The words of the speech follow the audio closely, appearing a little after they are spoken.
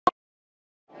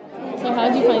So how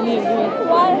did you finally agree?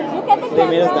 They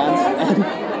made us dance and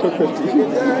took 50.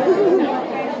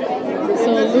 So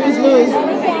lose-lose.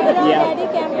 Yeah.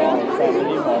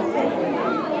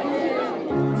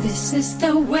 This is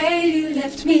the way you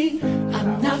left me.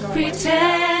 I'm not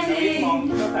pretending.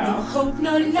 No hope,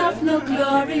 no love, no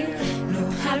glory, no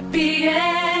happy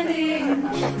ending.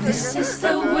 This is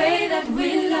the way that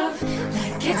we love,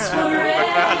 like it's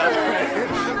forever.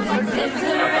 Then live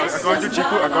the rest of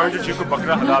our life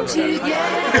together.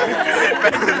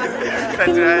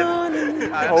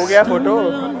 हो गया photo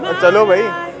चलो भाई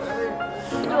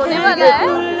रोने वाला है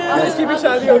इसकी भी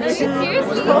शादी होगी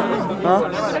हाँ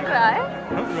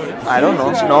I don't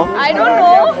know no I don't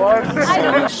know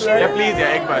या प्लीज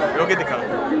यार एक बार रोके दिखा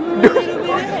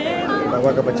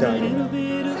बाबा का बच्चा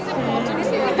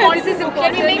This is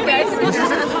important. Can we make best?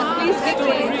 Please get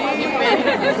ready.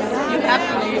 You have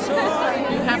to leave.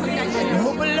 You have to leave.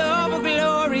 Hope, love,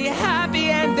 glory, happy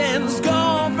endings,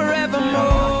 gone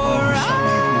forevermore.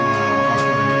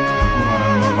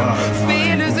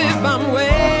 Feel as if I'm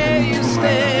where you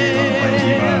stand.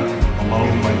 And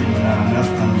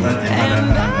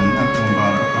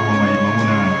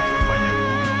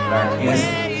Yes,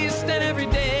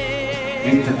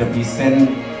 with the descent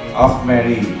of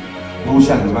Mary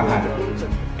Bhushan Mahat,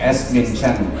 as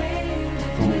mentioned,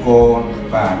 to gold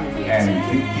baht and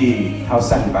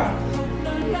 50,000 baht.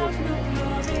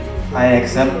 I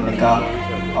accept nikah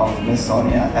of Miss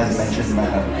Sonia as mentioned by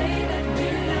her.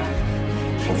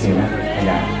 Okay, man.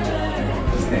 Yeah.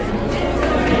 Stay.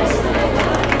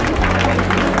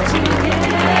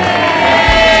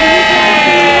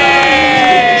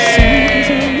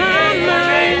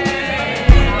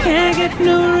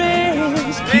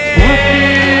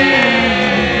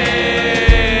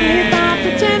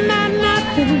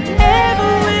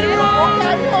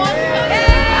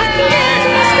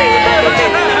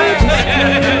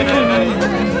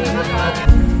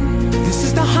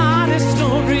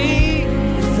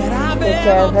 Take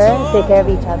care of her, take care of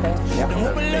each other. Yeah,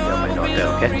 take care of my daughter,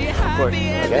 okay? Of course,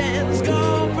 okay?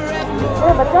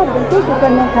 बच्चा बिल्कुल फिक्र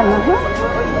नहीं करना है,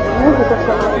 नहीं फिक्र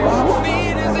करना है,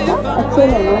 अच्छे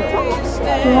लेना है,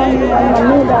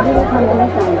 मम्मी दादी को खाना नहीं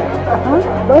चाहिए, हाँ,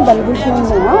 कोई बंदिश नहीं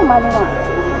है ना हमारे वहाँ,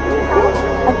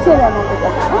 अच्छे लेना बेटा,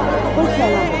 खुश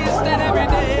लेना।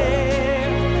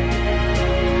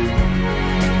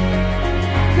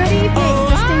 Good evening,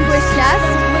 distinguished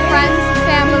guests, friends,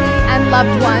 family, and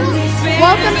loved ones.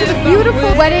 Welcome to the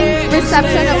beautiful wedding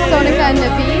reception of Sonika and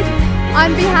Naveed.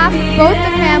 On behalf of both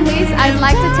the families, I'd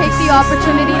like to take the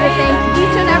opportunity to thank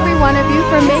each and every one of you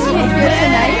for making it here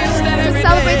tonight to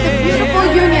celebrate the beautiful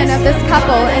union of this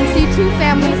couple and see two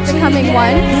families becoming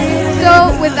one. So,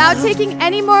 without taking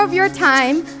any more of your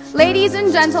time, ladies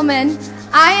and gentlemen,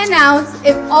 I announce,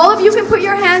 if all of you can put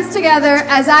your hands together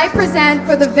as I present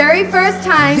for the very first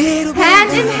time,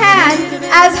 hand in hand,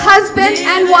 as husband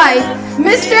and wife,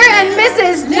 Mr. and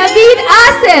Mrs. Naveed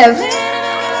Asif.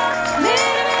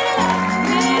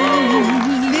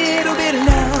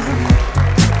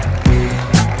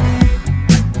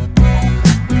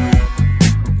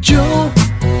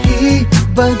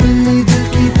 बदली दिल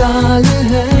की ताल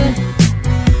है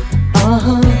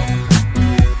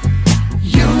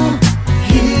यूं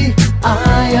ही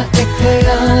आया एक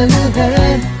ख्याल है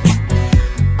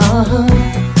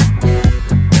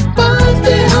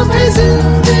पाते हमें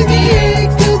जिंदगी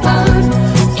एक बार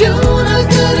क्यों न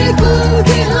करे खुल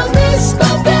के हम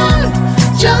इसका प्यार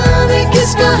जाने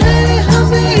किसका है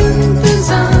हमें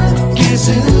इंतजार कि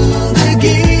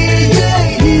जिंदगी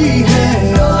यही है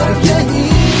और यही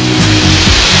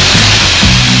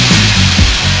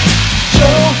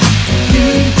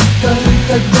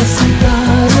तक बस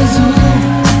आरज़ू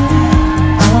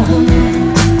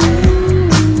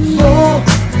वो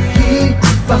ही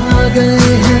पा गए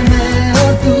हैं मैं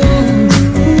और तू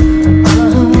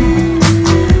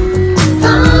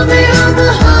थामे हम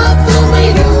हाथों में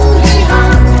यूं ही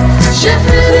हाथ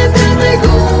शहर दिल में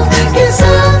घूमे के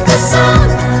साथ साथ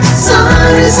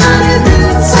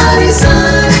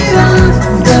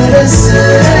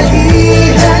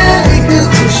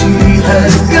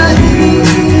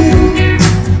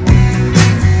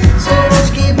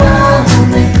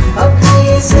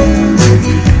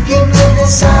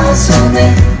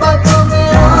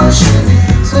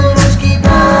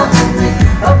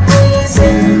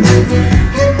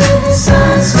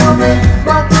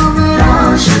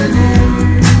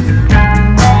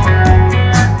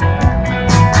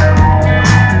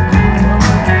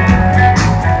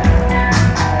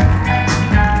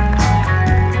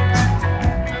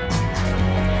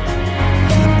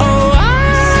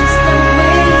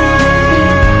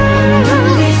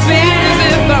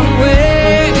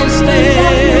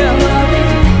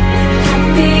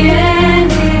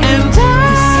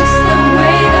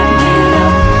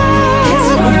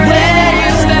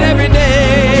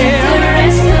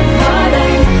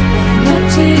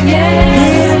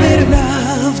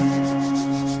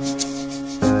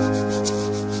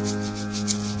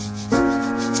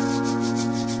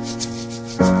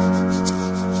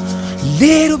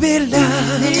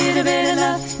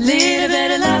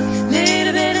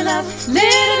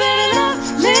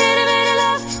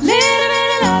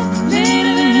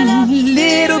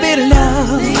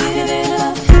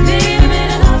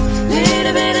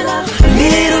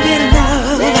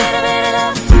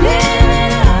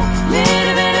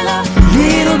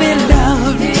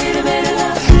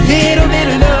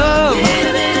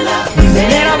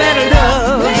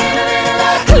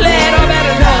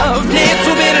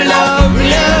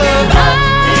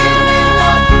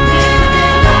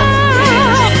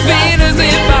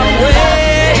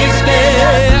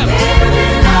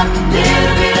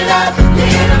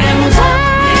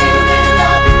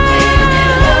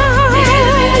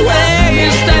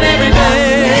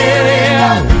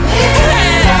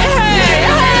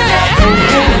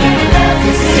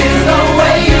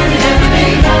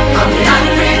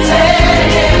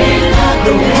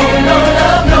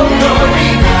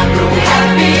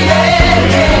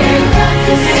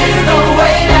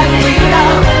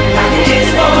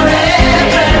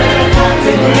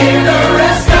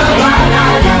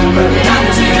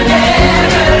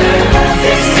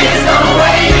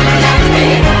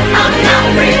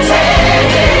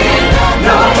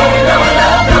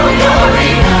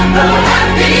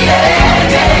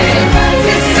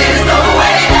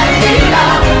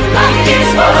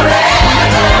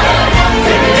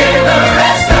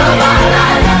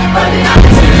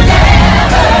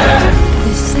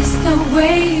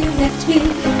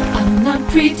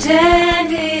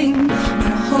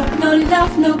no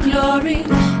love, no glory,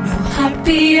 no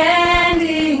happy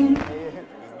ending.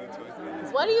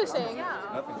 What are you saying? No.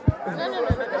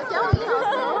 Tell me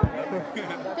also.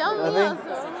 Tell me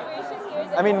also.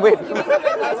 I mean, wait.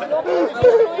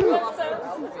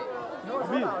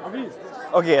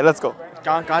 Okay, let's go.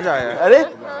 कहाँ जा रहा है? अरे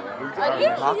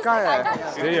भाग कहाँ है?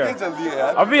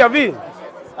 अभी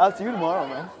I'll see you tomorrow,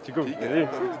 man. Chikoo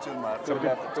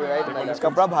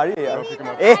कपड़ा भारी है यार.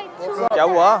 ए, क्या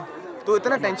हुआ? तू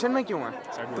इतना टेंशन में क्यों है?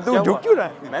 तू झुक क्यों रहा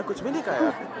है? मैं कुछ भी नहीं कहा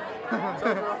यार.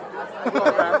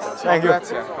 Thank you.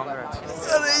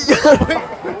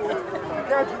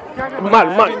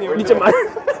 मार नीचे मार.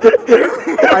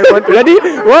 Ready?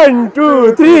 1,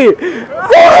 2, 3.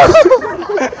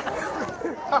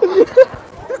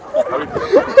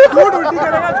 उल्टी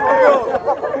करेगा छोड़ो.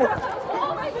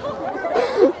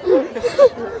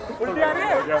 उल्टी आ रही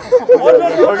है? हो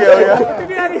गया.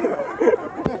 उल्टी आ रही है.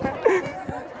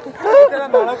 तेरा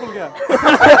नाला खुल गया.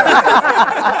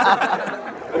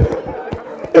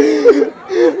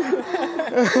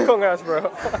 Congrats, bro.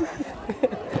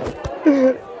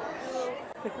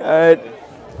 Alright.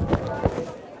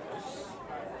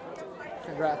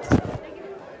 Congrats.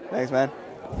 Thanks, man.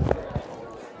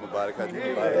 मुबारक